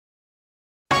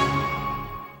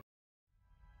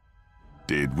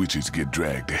Dead witches get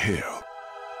dragged to hell.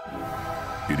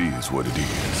 It is what it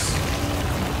is.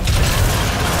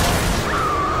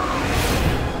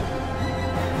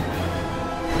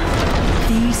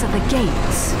 These are the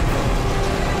gates.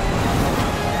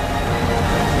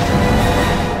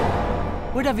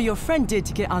 Whatever your friend did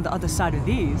to get on the other side of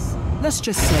these, let's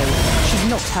just say she's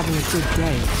not having a good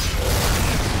day.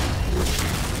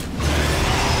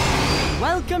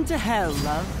 Welcome to hell,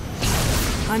 love.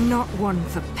 I'm not one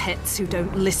for pets who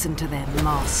don't listen to their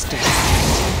master.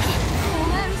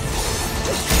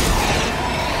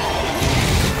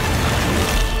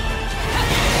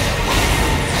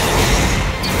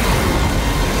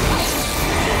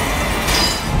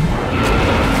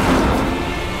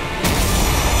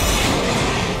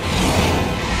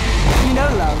 You know,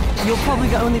 love, you're probably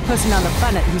the only person on the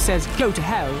planet who says go to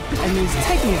hell and means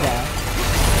take me there.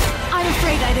 I'm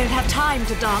afraid I don't have time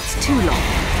to dance too long.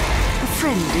 A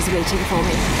friend is waiting for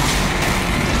me.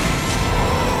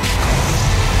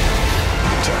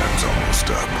 Time's almost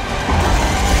up.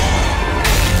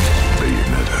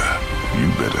 Bayonetta, you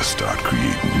better start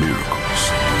creating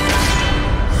miracles.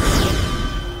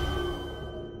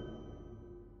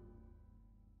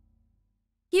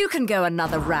 You can go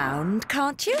another round,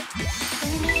 can't you?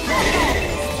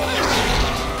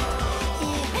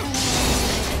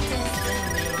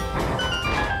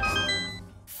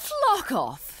 Flock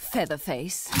off,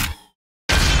 Featherface.